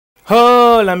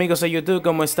Hola amigos de YouTube,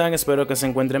 ¿cómo están? Espero que se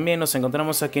encuentren bien. Nos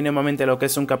encontramos aquí nuevamente en lo que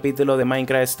es un capítulo de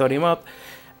Minecraft Story Mode.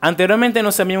 Anteriormente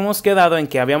nos habíamos quedado en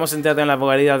que habíamos entrado en la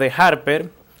modalidad de Harper,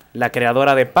 la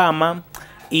creadora de PAMA,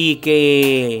 y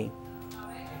que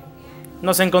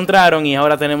nos encontraron y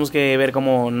ahora tenemos que ver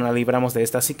cómo nos libramos de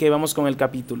esta. Así que vamos con el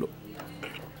capítulo.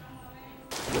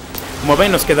 Como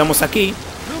ven, nos quedamos aquí.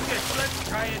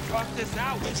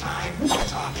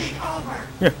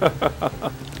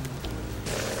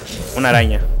 Una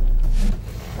araña.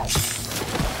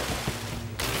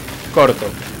 Corto.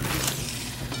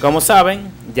 Como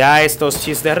saben, ya estos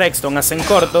chis de Redstone hacen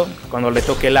corto cuando le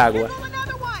toque el agua.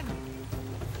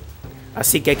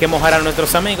 Así que hay que mojar a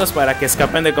nuestros amigos para que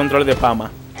escapen del control de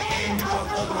PAMA.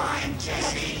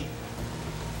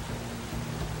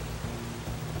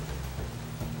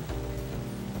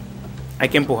 Hay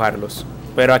que empujarlos.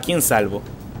 Pero ¿a quién salvo?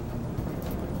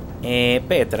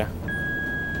 Petra.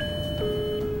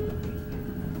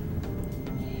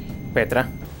 Petra.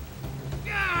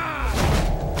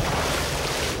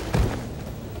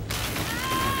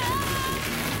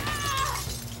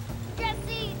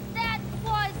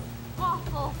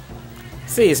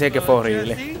 Sí, sé que fue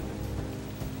horrible.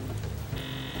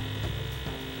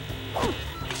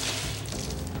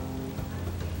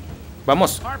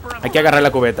 Vamos, hay que agarrar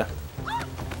la cubeta.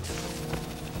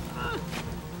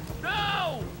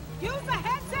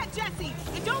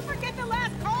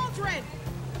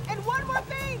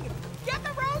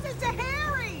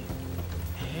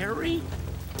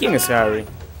 ¿Quién es Harry?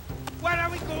 What are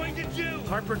we going to do?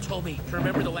 Harper told me to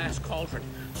remember the last cauldron.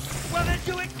 Well, then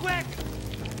do it quick.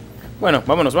 Bueno,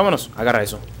 vámonos, vámonos. Agarra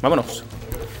eso. Vámonos.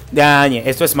 Dañe,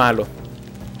 esto es malo.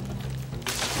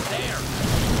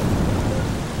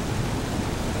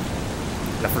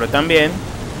 La flor también.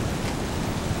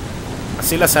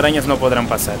 Así las arañas no podrán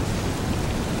pasar.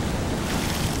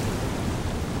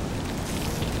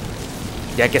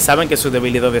 Ya que saben que su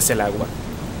debilidad es el agua.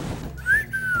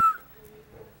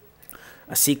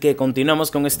 Así que continuamos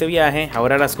con este viaje.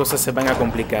 Ahora las cosas se van a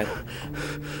complicar.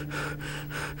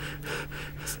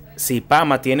 Si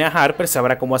PAMA tiene a Harper,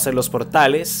 sabrá cómo hacer los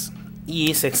portales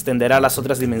y se extenderá a las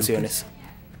otras dimensiones.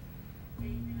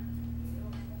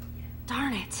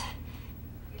 Darn it.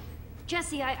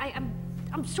 Jesse,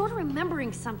 I'm sort of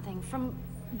remembering something from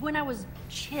when I was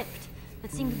chipped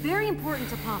that seemed very important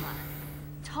to PAMA.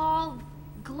 Tall,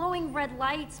 glowing red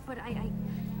lights, but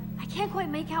I can't quite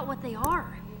make out what they are.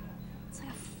 It's like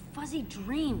a fuzzy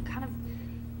dream, kind of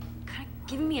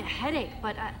giving me a headache,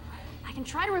 but I can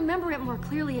try to remember it more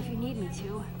clearly if you need me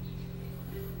to.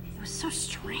 It was so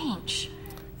strange.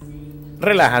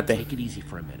 Relájate. Take it easy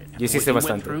for a minute. Ya hiciste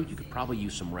bastante. You could probably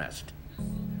use some rest.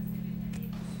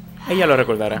 Ella lo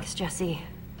recordará. Thanks, Jesse.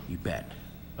 You bet.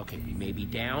 Okay, we may be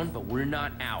down, but we're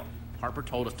not out. Harper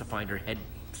told us to find her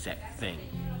headset thing.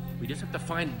 We just have to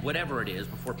find whatever it is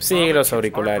before Sí, los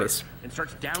auriculares. and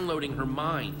starts downloading her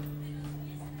mind.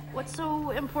 What's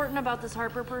so important about this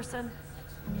Harper person?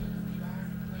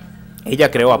 Ella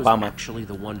creó a PAMA. Actually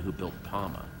the one who built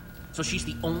PAMA. So she's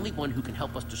the only one who can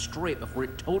help us destroy it before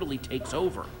it totally takes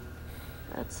over.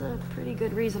 That's a pretty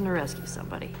good reason to rescue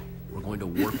somebody. We're going to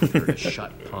work with her to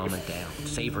shut PAMA down,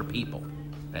 save her people.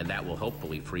 And that will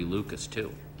hopefully free Lucas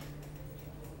too.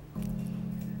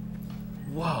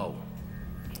 Whoa.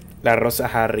 La rosa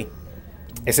Harry.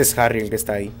 Ese es Harry el que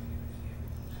está ahí.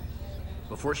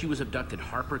 Before she was abducted,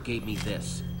 Harper gave me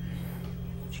this.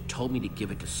 She told me to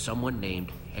give it to someone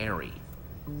named Harry.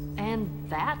 And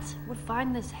that would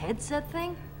find this headset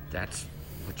thing? That's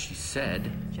what she said.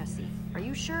 Jesse, are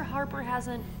you sure Harper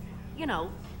hasn't, you know,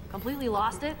 completely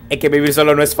lost it? Es que vivir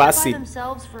solo no es By fácil.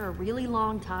 themselves for a really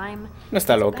long time. No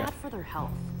está It's loca. bad for their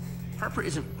health. Harper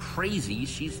isn't crazy,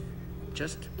 she's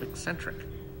just eccentric.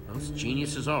 Most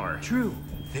geniuses are. True.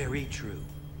 Very true.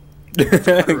 Cut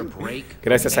her a break.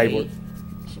 Gracias, okay? Cyborg.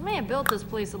 She may have built this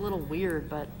place a little weird,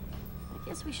 but I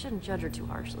guess we shouldn't judge her too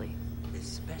harshly.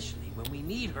 Especially when we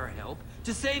need her help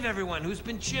to save everyone who's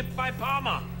been chipped by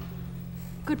PAMA.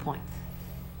 Good point.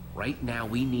 Right now,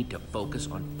 we need to focus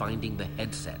on finding the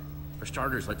headset. For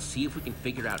starters, let's see if we can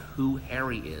figure out who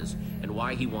Harry is and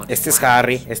why he wants Este es flowers.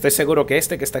 Harry. Estoy seguro que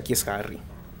este que está aquí es Harry.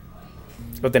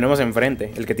 Lo tenemos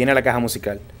enfrente, el que tiene la caja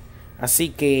musical. Así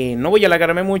que no voy a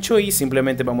alargarme mucho y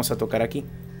simplemente vamos a tocar aquí.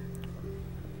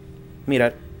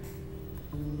 Mirad.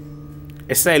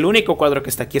 Este es el único cuadro que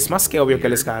está aquí. Es más que obvio que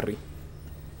él es Harry.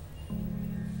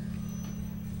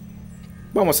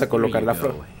 Vamos a colocar la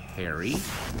flor. Harry.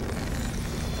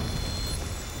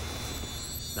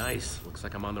 Nice. Looks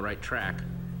like I'm on the right track.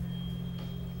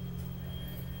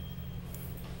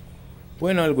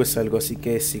 Bueno, algo es algo, así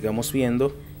que sigamos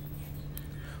viendo.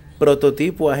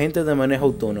 Prototipo agente de manejo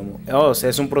autónomo. Oh, o sea,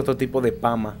 es un prototipo de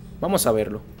PAMA. Vamos a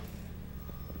verlo.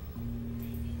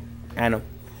 Ah, no.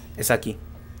 Es aquí.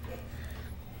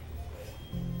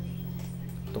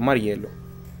 Tomar hielo.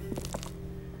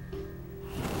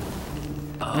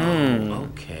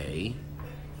 Okay.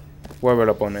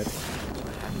 Vuélvelo a poner.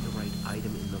 Having the right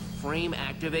item in the frame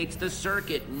activates the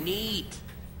circuit. Neat.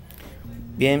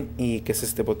 Bien, ¿y qué es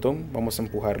este botón? Vamos a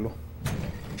empujarlo.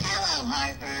 Hello,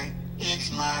 Harper.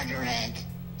 It's Margaret.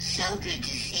 So good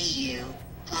to see you.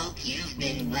 Hope you've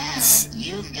been well.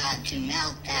 You've got to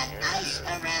melt that ice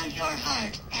around your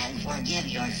heart and forgive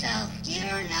yourself.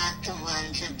 You're not the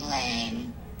one to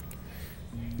blame.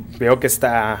 Veo que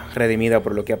está redimida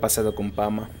por lo que ha pasado con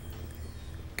PAMA.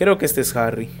 Creo que este es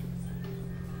Harry.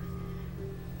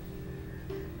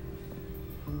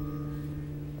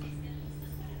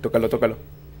 Tócalo, tócalo.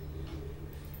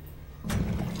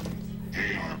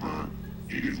 Hey Harper,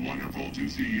 it is wonderful to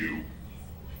see you.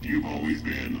 You've always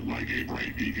been like a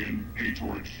bright beacon, a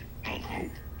torch of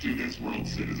hope to this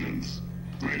world's citizens.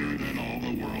 Greater than all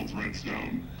the world's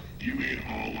redstone. You made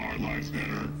all our lives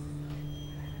better.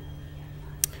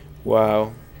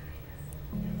 Wow.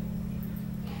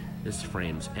 This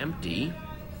frame's empty.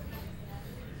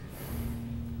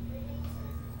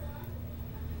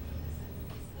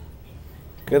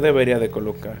 ¿Qué debería de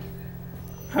colocar?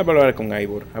 Voy a hablar con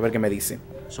Ivor, a ver qué me dice.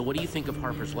 So what do you think of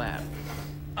Harper's lab?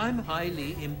 I'm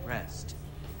highly impressed.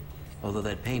 Although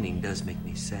that painting does make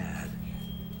me sad.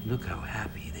 Look how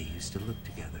happy they used to look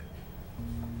together.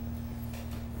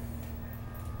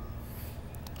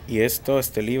 Y esto,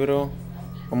 este libro,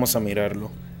 vamos a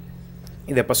mirarlo.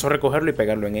 Y de paso recogerlo y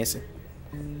pegarlo en ese.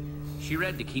 She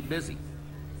read to keep busy.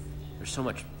 There's so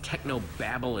much techno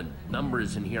babble and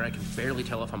numbers in here I can barely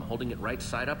tell if I'm holding it right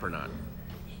side up or not.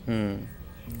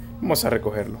 Vamos a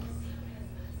recogerlo.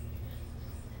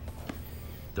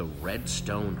 The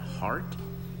Redstone Heart?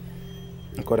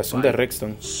 El corazón de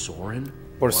Redstone. Soren?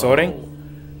 ¿Por Soren? Whoa.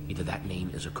 Either that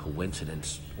name is a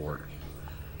coincidence or...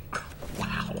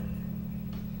 Wow.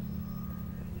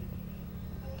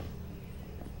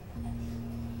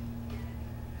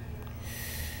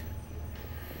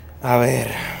 A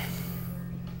ver.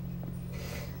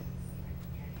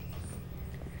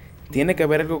 Tiene que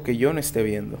haber algo que yo no esté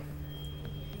viendo.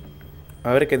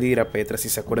 A ver qué dirá Petra si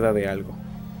se acuerda de algo.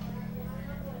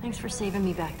 Thanks for saving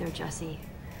me back there, Jesse.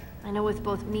 I know with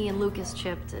both me and Lucas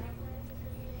chipped, it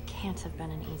can't have been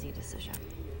an easy decision.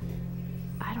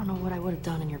 I don't know what I would have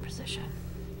done in your position.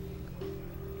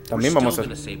 También We're vamos still a...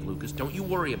 gonna save Lucas. Don't you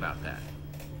worry about that.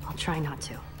 I'll try not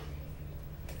to.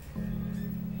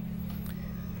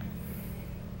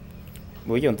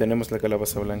 Uy, aún tenemos la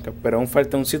calabaza blanca, pero aún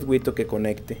falta un circuito que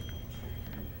conecte.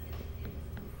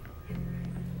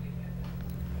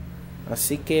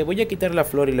 Así que voy a quitar la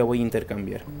flor y la voy a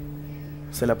intercambiar.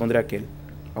 Se la pondré a aquel.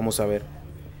 Vamos a ver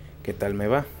qué tal me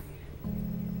va.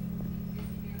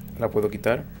 ¿La puedo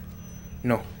quitar?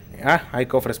 No. Ah, hay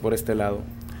cofres por este lado.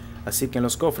 Así que en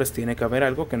los cofres tiene que haber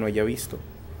algo que no haya visto.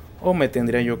 O me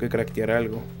tendría yo que craftear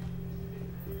algo.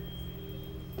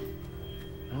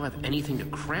 I don't have anything to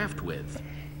craft with.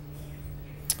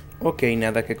 Ok,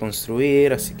 nada que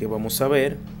construir, así que vamos a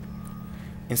ver.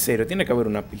 En serio, tiene que haber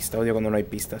una pista. Odio cuando no hay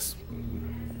pistas.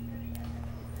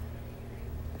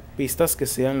 Pistas que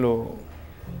sean lo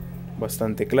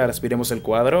bastante claras. Miremos el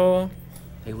cuadro.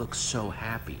 They look so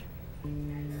happy.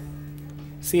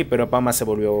 Sí, pero PAMA se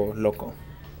volvió loco.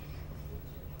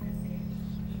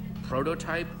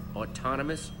 Prototype,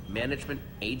 autonomous, management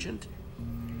agent?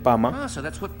 PAMA. Ah, so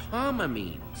that's what PAMA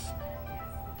means.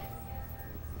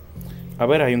 A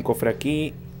ver, hay un cofre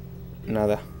aquí.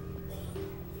 Nada.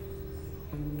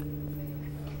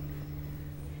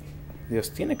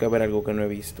 Dios, tiene que haber algo que no he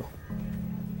visto.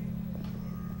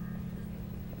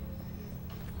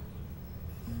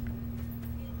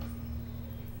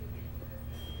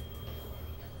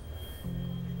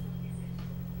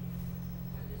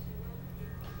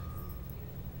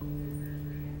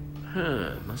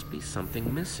 Must be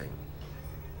something missing.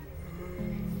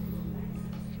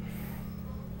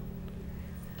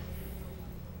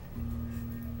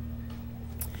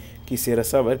 Quisiera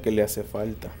saber qué le hace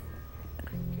falta,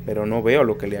 pero no veo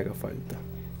lo que le haga falta.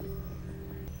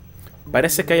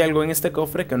 Parece que hay algo en este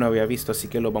cofre que no había visto, así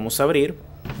que lo vamos a abrir.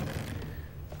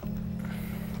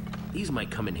 These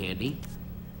might come in handy.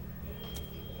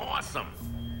 Awesome.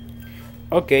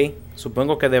 Ok,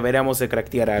 supongo que deberíamos de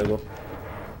craftear algo.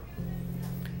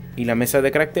 Y la mesa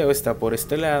de crafteo está por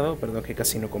este lado. Perdón que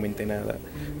casi no comenté nada,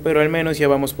 pero al menos ya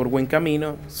vamos por buen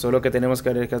camino. Solo que tenemos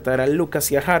que rescatar a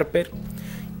Lucas y a Harper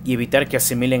y evitar que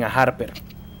asimilen a Harper.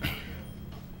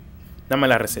 Dame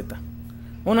la receta.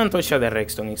 Una antorcha de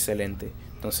redstone, excelente.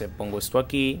 Entonces pongo esto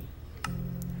aquí.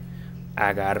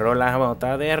 Agarro la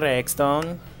bota de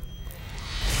redstone.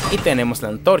 Y tenemos la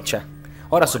antorcha.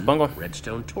 Ahora supongo...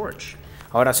 Redstone torch.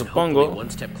 Ahora supongo... One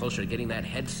step closer to getting that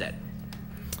headset.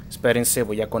 Espérense,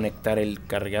 voy a conectar el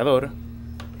cargador.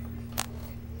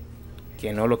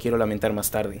 Que no lo quiero lamentar más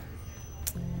tarde.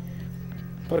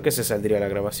 Porque se saldría la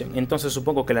grabación. Entonces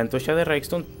supongo que la antorcha de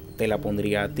redstone te la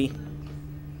pondría a ti.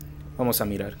 Vamos a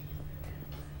mirar.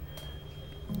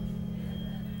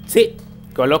 Sí,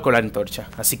 coloco la antorcha.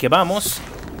 Así que vamos.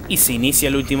 Y se inicia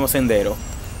el último sendero.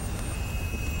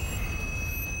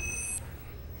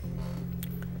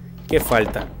 ¿Qué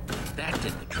falta?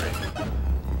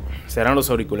 ¿Serán los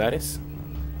auriculares?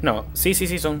 No, sí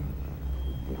son.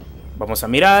 Vamos a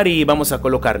mirar y vamos a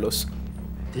colocarlos.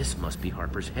 This must be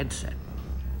Harper's headset.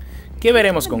 ¿Qué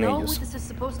veremos con Know ellos? what this is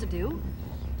supposed to do?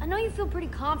 I know you feel pretty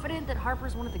confident that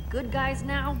Harper's one of the good guys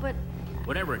now, but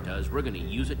Whatever it does, we're gonna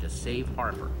use it to save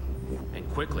Harper. And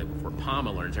quickly, before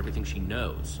PAMA learns everything she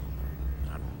knows.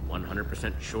 Not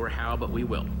 100% sure how, but we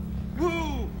will.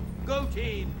 Woo! Go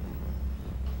team!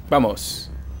 Vamos.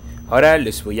 Ahora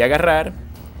les voy a agarrar.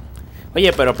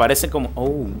 Oye, pero parece como...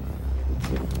 Oh.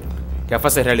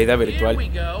 Gafas de realidad Here virtual. we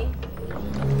go.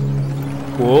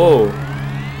 Wow.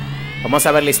 Vamos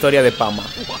a ver la historia de PAMA.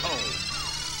 Whoa.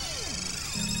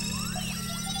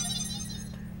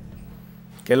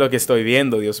 ¿Qué es lo que estoy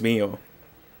viendo, Dios mío?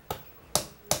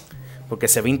 Porque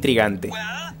se ve intrigante.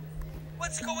 Well,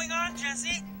 what's going on,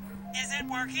 Jesse? Is it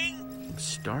working? I'm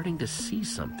starting to see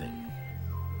something.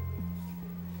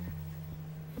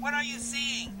 What are you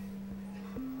seeing?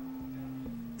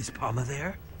 Is Palma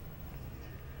there?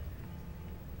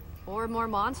 or more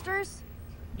monsters?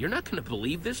 You're not gonna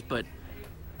believe this, but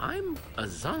I'm a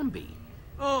zombie.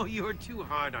 Oh, you're too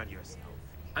hard on yourself.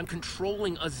 I'm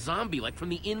controlling a zombie, like from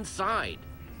the inside.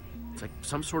 It's like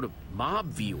some sort of mob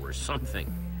view or something.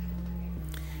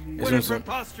 What a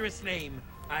preposterous name.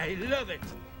 I love it.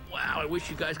 Wow, I wish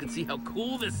you guys could see how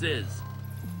cool this is.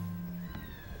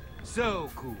 So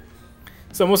cool.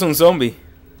 Somos un zombie.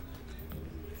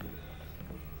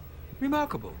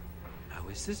 Remarkable. How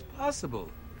is this possible?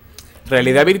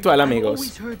 Realidad virtual, I've amigos.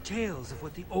 always heard tales of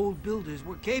what the old builders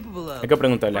were capable of. Hay que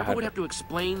preguntarle a I would Harper. have to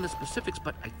explain the specifics,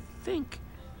 but I think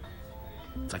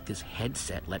it's like this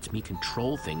headset lets me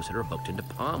control things that are hooked into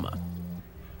PAMA.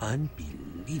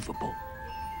 Unbelievable.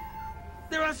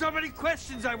 There are so many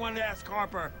questions I want to ask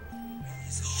Harper.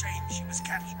 It's a shame she was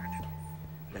captured.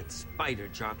 That spider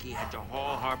jockey had to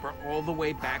haul Harper all the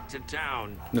way back to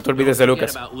town. No te olvides de Forget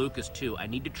Lucas. about Lucas too. I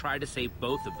need to try to save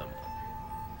both of them.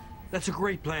 That's a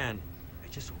great plan. I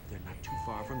just hope they're not too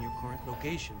far from your current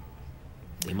location.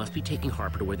 They must be taking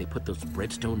Harper to where they put those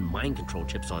redstone mind control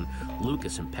chips on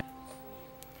Lucas and Petra.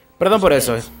 Perdón por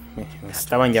eso. Me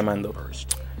estaban llamando.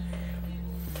 First.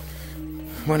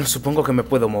 Bueno, supongo que me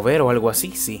puedo mover o algo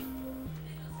así, sí.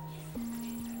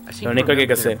 I seem Lo to único que hay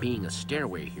que remember there hacer. being a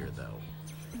stairway here, though.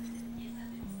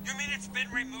 You mean it's been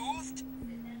removed?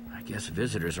 I guess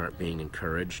visitors aren't being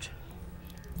encouraged.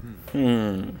 I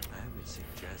would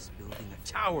suggest building a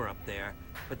tower up there,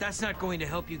 but that's not going to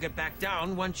help you get back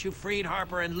down once you've freed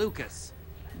Harper and Lucas.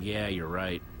 Yeah, you're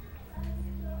right.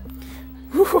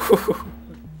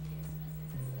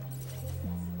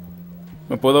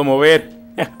 Me puedo mover.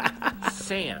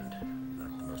 Sand.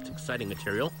 Not the most exciting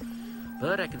material,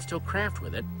 but I can still craft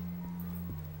with it.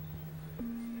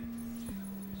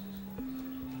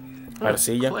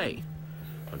 Arcilla. Clay.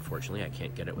 Unfortunately, I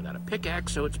can't get it without a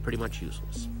pickaxe, so it's pretty much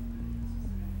useless.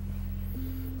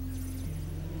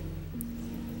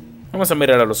 Vamos a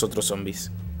mirar a los otros zombies.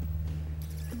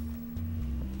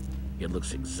 It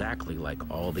looks exactly like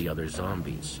all the other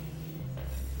zombies.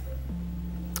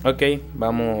 Ok,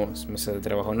 vamos. Mesa de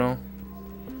trabajo no.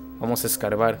 Vamos a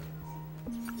escarbar.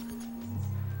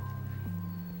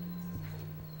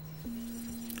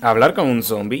 ¿Hablar con un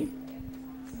zombie?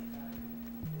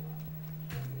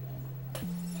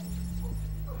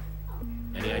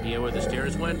 Any idea where the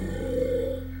stairs went?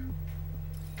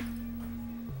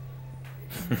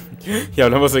 Y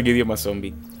hablamos en idioma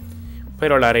zombie.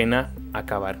 Pero la arena,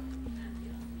 acabar.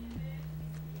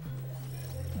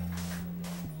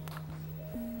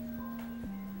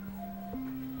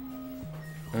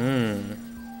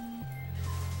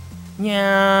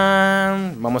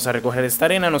 Ñam. Vamos a recoger esta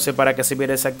arena. No sé para qué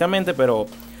sirve exactamente, pero... Ugh,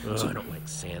 I don't like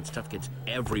sand. Stuff gets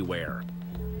everywhere.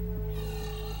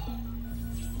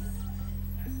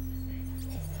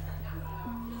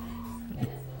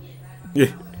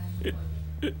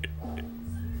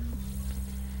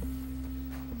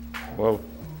 Wow.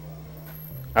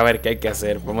 A ver qué hay que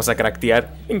hacer. Vamos a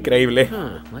craftear. Increíble.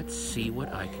 Let's see what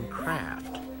I can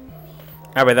craft.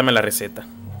 A ver, dame la receta.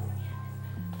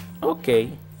 Ok.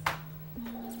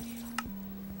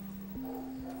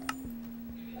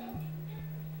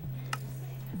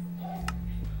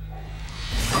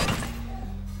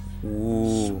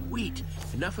 Sweet.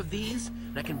 Enough of these,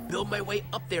 and I can build my way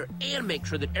up there and make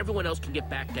sure that everyone else can get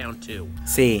back down too.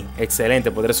 Sí,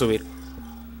 excelente, podré subir.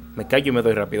 Me callo y me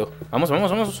doy rápido. Vamos, vamos,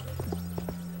 vamos.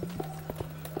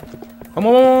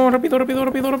 Vamos, vamos, rápido, rápido,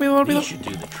 rápido, rápido, rápido. These should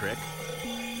do the trick.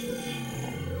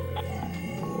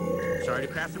 Sorry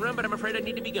to craft the run, but I'm afraid I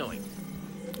need to be going.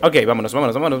 Ok, vámonos,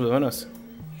 vámonos, vámonos, vámonos.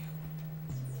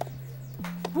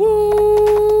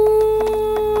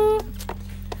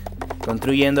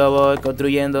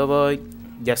 Construyendo voy.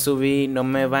 Ya subí, no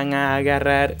me van a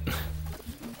agarrar.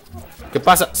 ¿Qué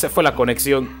pasa? Se fue la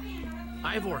conexión.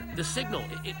 Ivor, the signal,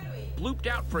 it blooped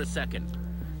out for a second.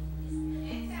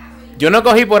 Yo no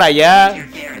cogí por allá.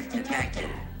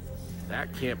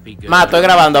 That can't be good. Ma, estoy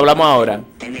grabando, hablamos ahora.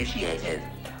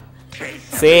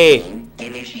 Sí.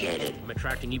 I'm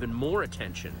attracting even more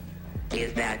attention.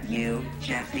 Is that you,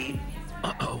 Jesse?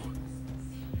 Uh-oh.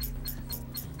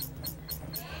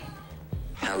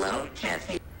 Hello,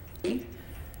 Jesse?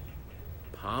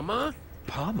 PAMA?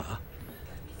 PAMA?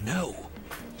 No.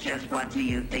 Just what do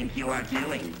you think you are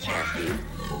doing, Jesse?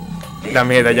 La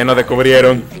mierda, ya nos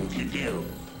descubrieron. Thing to do,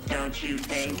 don't you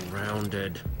think?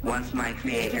 Surrounded. Once my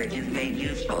creator is made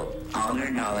useful, all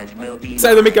her knowledge will be.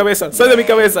 Sal de mi cabeza, sal de mi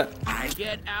cabeza.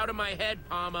 Get out of my head,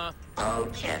 PAMA. Oh,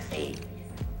 Jesse.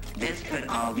 This could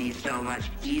all be so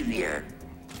much easier.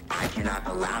 I cannot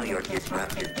allow your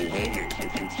disruptive behavior to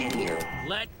continue.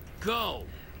 Let go.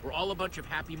 We're all a bunch of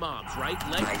happy moms, right?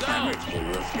 Let My go. cyber team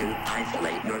will soon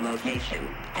isolate your location,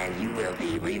 and you will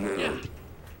be removed.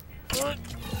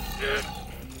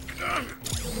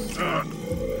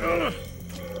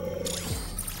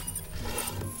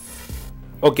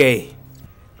 Ok.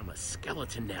 I'm a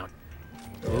skeleton now.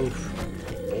 Oof.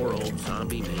 Poor old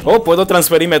zombie me. Oh, puedo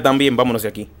transferirme también. Vámonos de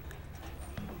aquí.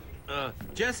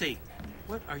 Jesse,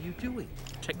 what are you doing?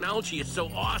 Technology is so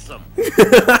awesome.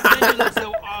 And you look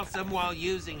so awesome while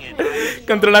using it.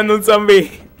 Controlando un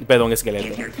zombie. Perdón, esqueleto.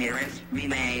 Interference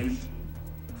remains.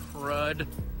 Crud.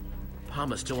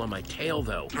 PAMA's still on my tail,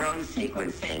 though. Drone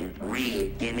sequencing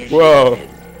re-initiated. Wow.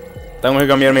 Tengo que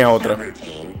cambiarme a otra.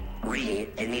 Routine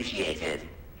re-initiated.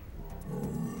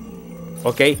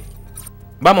 Ok.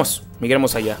 Vamos,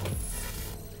 migremos allá.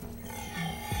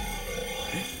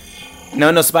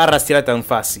 No nos va a rastrear tan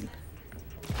fácil.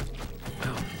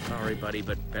 Oh, sorry, buddy,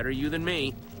 but better you than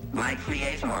me. My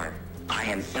creator, I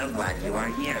am so glad you are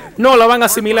here. No, la van a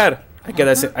asimilar. Hay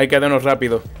que darnos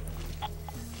rápido.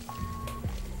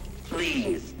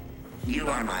 Please, you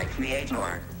are my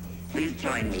creator. Please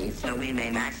join me so we may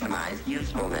maximize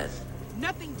usefulness.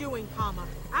 Nothing doing, PAMA.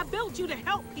 I built you to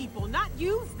help people, not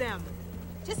use them.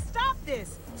 Just stop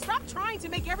this. Stop trying to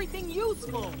make everything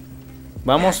useful.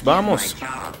 Vamos, That is vamos. my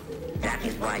job. That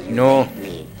is why you No. need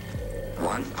me.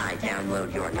 Once I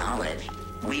download your knowledge,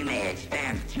 we may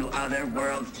expand to other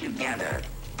worlds together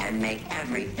and make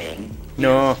everything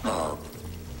No. useful.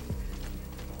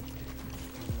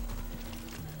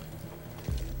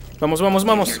 Vamos, vamos,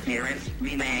 vamos. Interference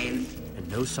remains. And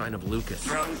no sign of Lucas.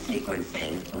 Drone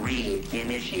sequencing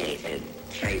re-initiated.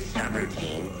 Trace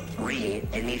subroutine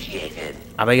re-initiated.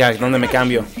 A ver, ¿dónde me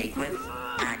cambio? Sequence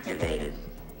activated.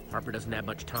 Harper doesn't have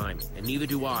much time, and neither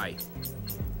do I.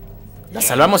 La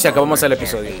salvamos y acabamos el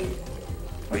episodio.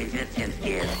 Resistance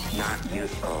gear not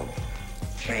useful.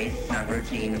 Trace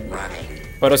subroutine running.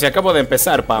 Pero si acabo de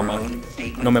empezar, PAMA. Drone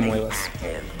sequencing No me muevas.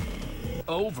 active.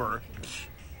 Over?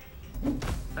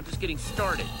 I'm just getting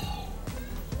started.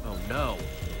 Oh no.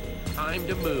 Time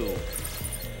to move.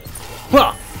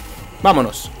 ¡Uah!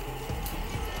 Vámonos.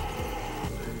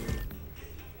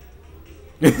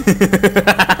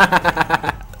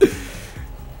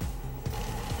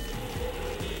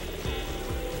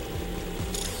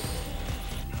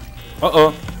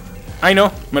 Oh. Ay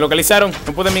no, me localizaron.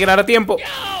 No pude migrar a tiempo.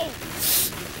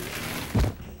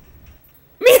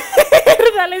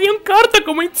 ¡Mierda! Le di un corto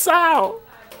como en Sao.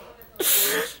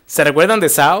 ¿Se recuerdan de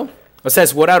Sao? O sea,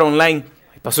 Sword Art Online.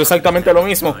 Pasó exactamente lo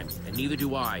mismo. And neither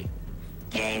do I.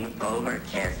 Game over,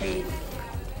 Jesse.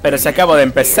 Pero se acabó de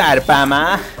empezar,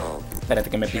 PAMA. Espérate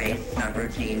que me pica. Trace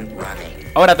subroutine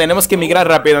running. Ahora tenemos que migrar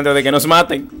rápido antes de que nos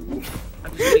maten. I'm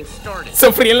just getting started.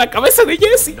 Sufrí en la cabeza de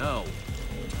Jesse. No.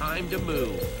 Time to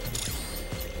move.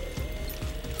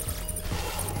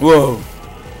 Wow.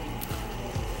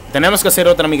 Tenemos que hacer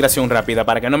otra migración rápida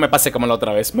para que no me pase como la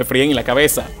otra vez. Me fríen en la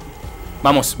cabeza.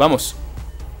 Vamos, vamos.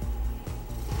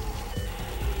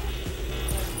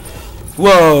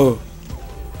 Wow.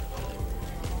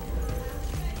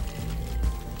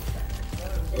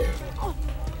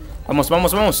 Vamos,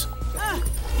 vamos, vamos.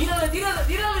 Tírale, tírale,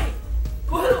 tírale.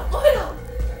 Cógelo, cógelo.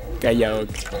 Callao.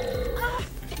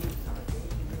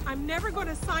 I'm never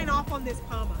gonna sign off on this,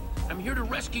 PAMA. I'm here to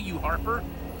rescue you, Harper.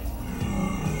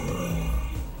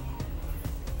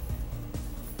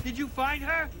 Did you find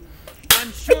her? I'm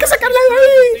Hay sure que sacarla she's de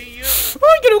ahí. glad to see you.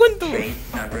 Ay, que no aguanto. Trace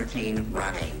subroutine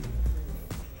running.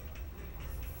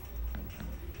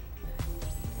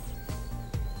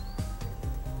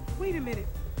 Wait a minute.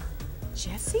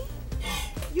 Jesse?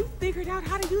 You figured out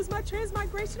how to use my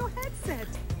transmigrational headset.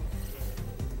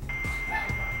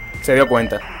 Se dio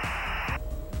cuenta.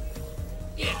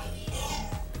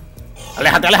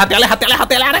 Aléjate, aléjate, aléjate,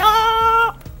 aléjate, aléjate.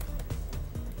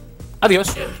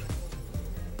 Adiós.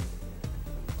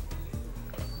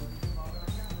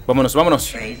 Vámonos, vámonos.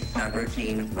 Trace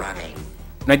subroutine running.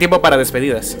 No hay tiempo para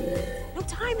despedidas. No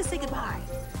time to say goodbye.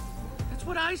 That's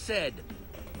what I said.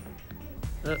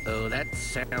 Uh-oh, that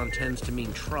sound tends to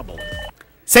mean trouble.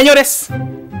 Señores,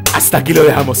 hasta aquí lo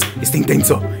dejamos. Está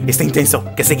intenso,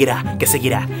 que seguirá, que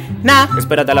seguirá. Nah,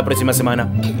 espérate a la próxima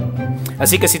semana.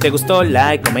 Así que si te gustó,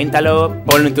 like, coméntalo,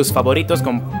 ponlo en tus favoritos,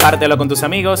 compártelo con tus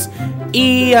amigos.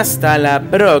 Y hasta la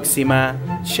próxima,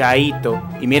 chaito.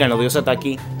 Y miren, lo Dios está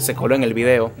aquí, se coló en el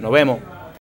video. Nos vemos.